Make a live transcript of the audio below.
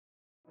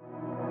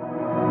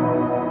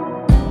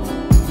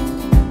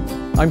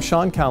I'm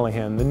Sean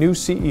Callahan, the new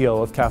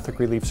CEO of Catholic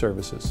Relief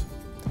Services.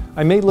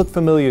 I may look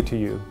familiar to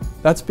you.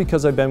 That's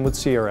because I've been with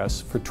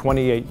CRS for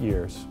 28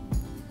 years.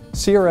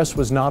 CRS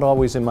was not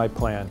always in my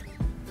plan.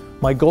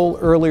 My goal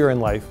earlier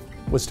in life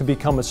was to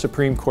become a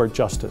Supreme Court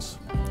Justice.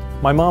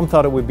 My mom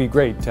thought it would be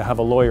great to have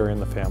a lawyer in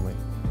the family.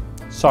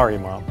 Sorry,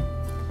 Mom.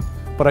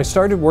 But I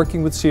started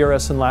working with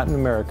CRS in Latin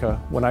America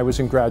when I was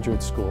in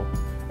graduate school,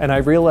 and I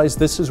realized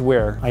this is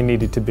where I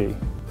needed to be.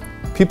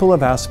 People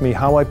have asked me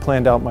how I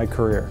planned out my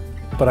career,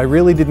 but I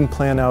really didn't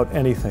plan out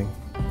anything.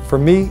 For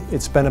me,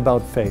 it's been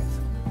about faith.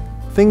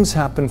 Things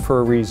happen for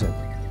a reason.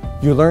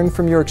 You learn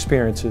from your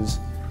experiences,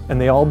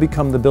 and they all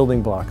become the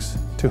building blocks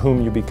to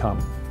whom you become.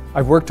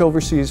 I've worked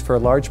overseas for a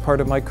large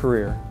part of my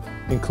career,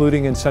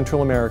 including in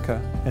Central America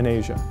and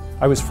Asia.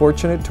 I was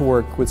fortunate to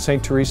work with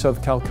St. Teresa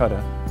of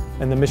Calcutta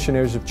and the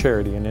Missionaries of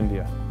Charity in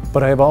India.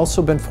 But I have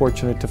also been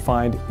fortunate to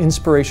find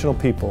inspirational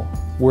people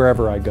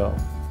wherever I go.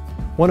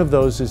 One of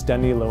those is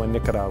Danilo in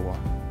Nicaragua.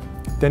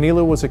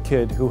 Danilo was a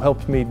kid who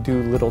helped me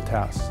do little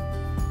tasks.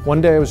 One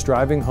day I was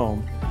driving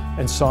home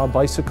and saw a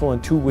bicycle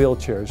and 2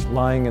 wheelchairs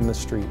lying in the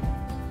street.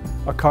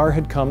 A car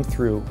had come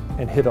through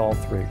and hit all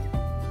 3.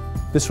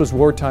 This was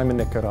wartime in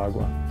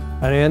Nicaragua,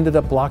 and I ended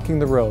up blocking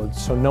the road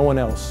so no one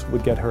else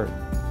would get hurt.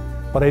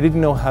 But I didn't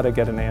know how to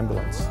get an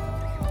ambulance.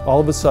 All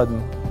of a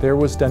sudden, there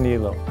was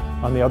Danilo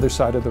on the other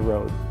side of the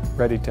road,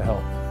 ready to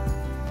help.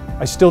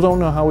 I still don't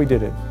know how he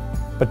did it,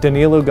 but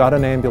Danilo got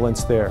an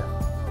ambulance there.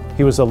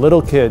 He was a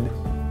little kid,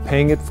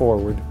 paying it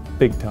forward,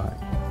 big time.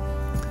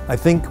 I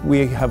think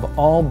we have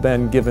all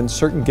been given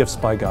certain gifts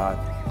by God,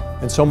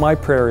 and so my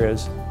prayer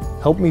is,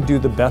 help me do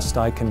the best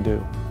I can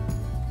do.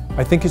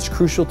 I think it's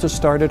crucial to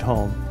start at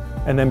home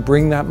and then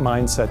bring that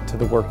mindset to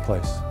the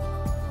workplace.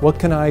 What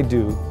can I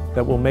do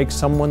that will make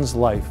someone's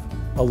life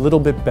a little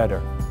bit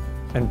better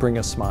and bring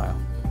a smile?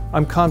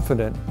 I'm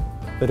confident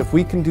that if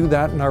we can do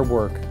that in our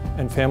work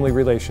and family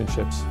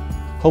relationships,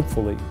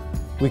 hopefully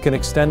we can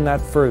extend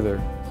that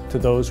further to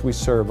those we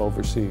serve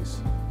overseas.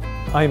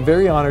 I am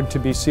very honored to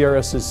be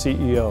CRS's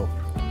CEO.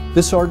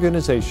 This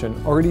organization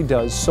already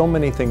does so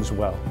many things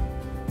well.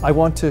 I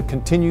want to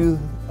continue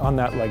on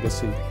that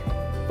legacy,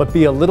 but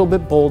be a little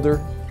bit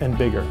bolder and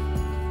bigger.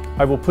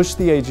 I will push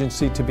the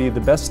agency to be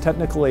the best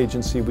technical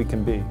agency we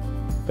can be,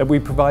 that we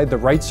provide the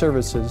right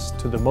services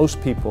to the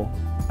most people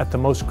at the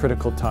most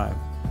critical time,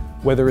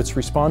 whether it's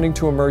responding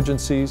to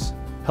emergencies,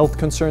 health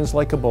concerns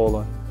like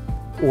Ebola,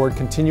 or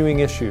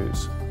continuing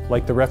issues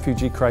like the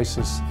refugee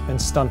crisis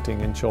and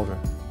stunting in children.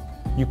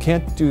 You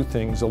can't do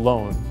things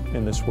alone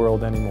in this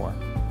world anymore.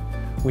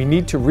 We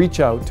need to reach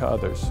out to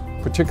others,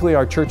 particularly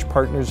our church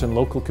partners and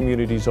local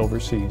communities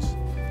overseas,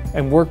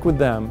 and work with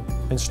them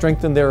and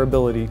strengthen their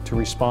ability to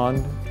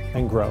respond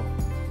and grow.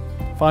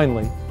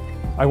 Finally,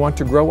 I want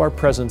to grow our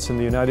presence in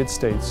the United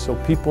States so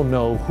people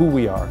know who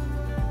we are,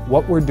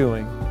 what we're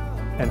doing,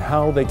 and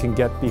how they can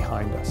get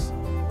behind us.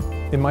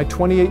 In my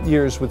 28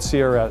 years with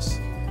CRS,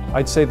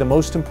 I'd say the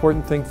most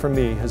important thing for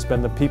me has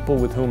been the people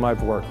with whom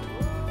I've worked.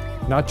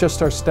 Not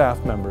just our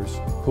staff members,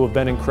 who have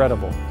been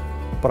incredible,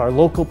 but our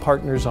local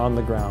partners on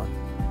the ground.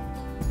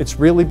 It's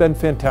really been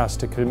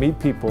fantastic to meet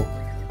people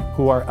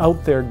who are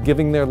out there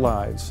giving their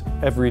lives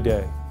every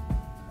day.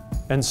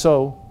 And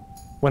so,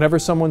 whenever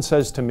someone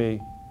says to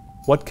me,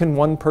 "What can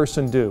one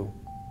person do?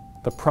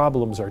 The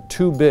problems are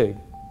too big,"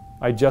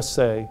 I just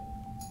say,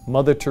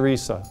 Mother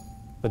Teresa,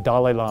 the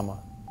Dalai Lama.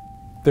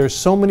 There's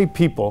so many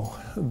people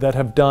that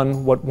have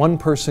done what one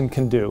person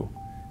can do,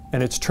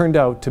 and it's turned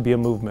out to be a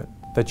movement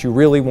that you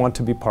really want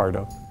to be part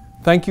of.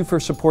 Thank you for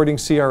supporting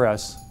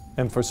CRS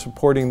and for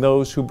supporting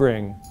those who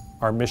bring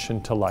our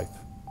mission to life.